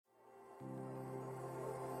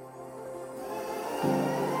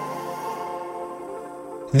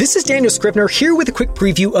This is Daniel Scribner here with a quick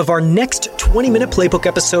preview of our next 20-minute playbook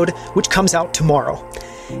episode, which comes out tomorrow.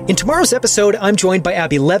 In tomorrow's episode, I'm joined by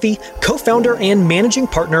Abby Levy, co-founder and managing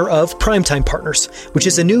partner of Primetime Partners, which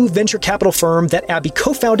is a new venture capital firm that Abby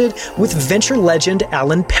co-founded with venture legend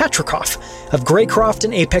Alan Patricof of Greycroft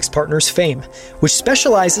and Apex Partners fame, which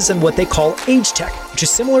specializes in what they call age tech, which is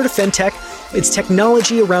similar to fintech. It's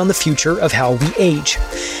technology around the future of how we age.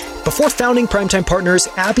 Before founding Primetime Partners,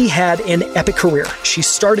 Abby had an epic career. She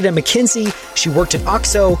started at McKinsey, she worked at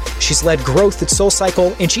OXXO, she's led growth at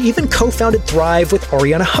SoulCycle, and she even co-founded Thrive with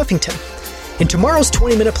Arianna Huffington. In tomorrow's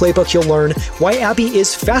 20-minute playbook, you'll learn why Abby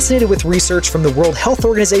is fascinated with research from the World Health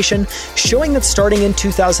Organization, showing that starting in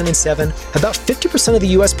 2007, about 50% of the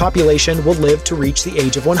US population will live to reach the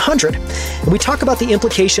age of 100. And we talk about the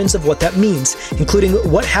implications of what that means, including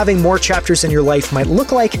what having more chapters in your life might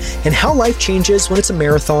look like, and how life changes when it's a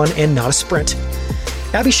marathon and not a sprint.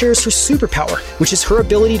 Abby shares her superpower, which is her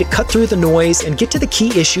ability to cut through the noise and get to the key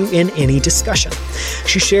issue in any discussion.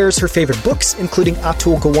 She shares her favorite books, including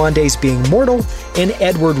Atul Gawande's Being Mortal and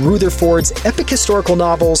Edward Rutherford's epic historical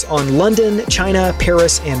novels on London, China,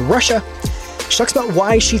 Paris, and Russia. She talks about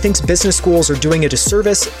why she thinks business schools are doing a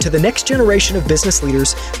disservice to the next generation of business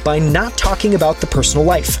leaders by not talking about the personal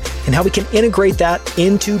life and how we can integrate that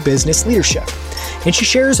into business leadership. And she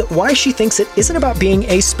shares why she thinks it isn't about being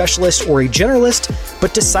a specialist or a generalist,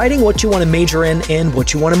 but deciding what you want to major in and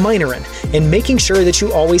what you want to minor in, and making sure that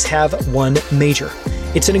you always have one major.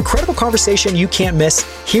 It's an incredible conversation you can't miss.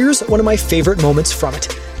 Here's one of my favorite moments from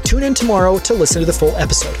it. Tune in tomorrow to listen to the full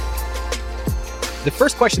episode. The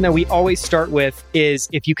first question that we always start with is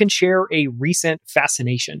if you can share a recent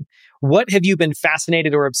fascination. What have you been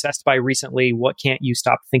fascinated or obsessed by recently? What can't you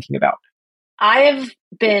stop thinking about? I have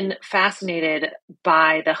been fascinated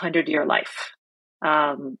by the 100-year life.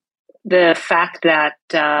 The fact that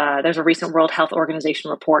there's a recent World Health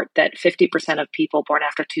Organization report that 50% of people born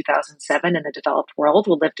after 2007 in the developed world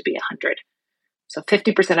will live to be 100. So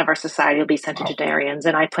 50% of our society will be centenarians,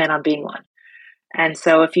 and I plan on being one. And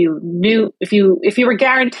so if you were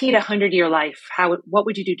guaranteed a 100-year life, what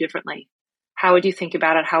would you do differently? How would you think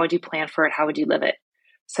about it? How would you plan for it? How would you live it?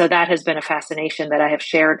 So that has been a fascination that I have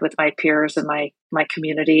shared with my peers and my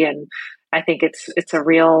community. And I think it's a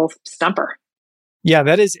real stumper. Yeah,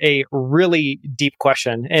 that is a really deep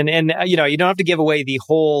question. And you don't have to give away the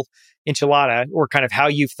whole enchilada or kind of how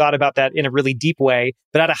you've thought about that in a really deep way.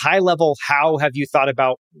 But at a high level, how have you thought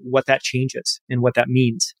about what that changes and what that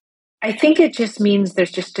means? I think it just means there's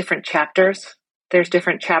just different chapters. There's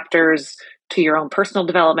different chapters to your own personal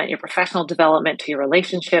development, your professional development, to your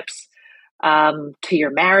relationships. To your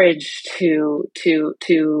marriage, to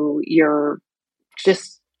your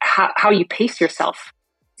just how you pace yourself.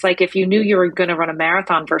 It's like if you knew you were going to run a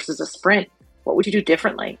marathon versus a sprint, what would you do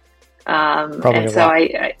differently? Probably and so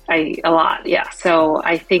a lot, yeah. So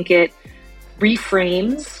I think it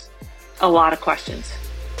reframes a lot of questions.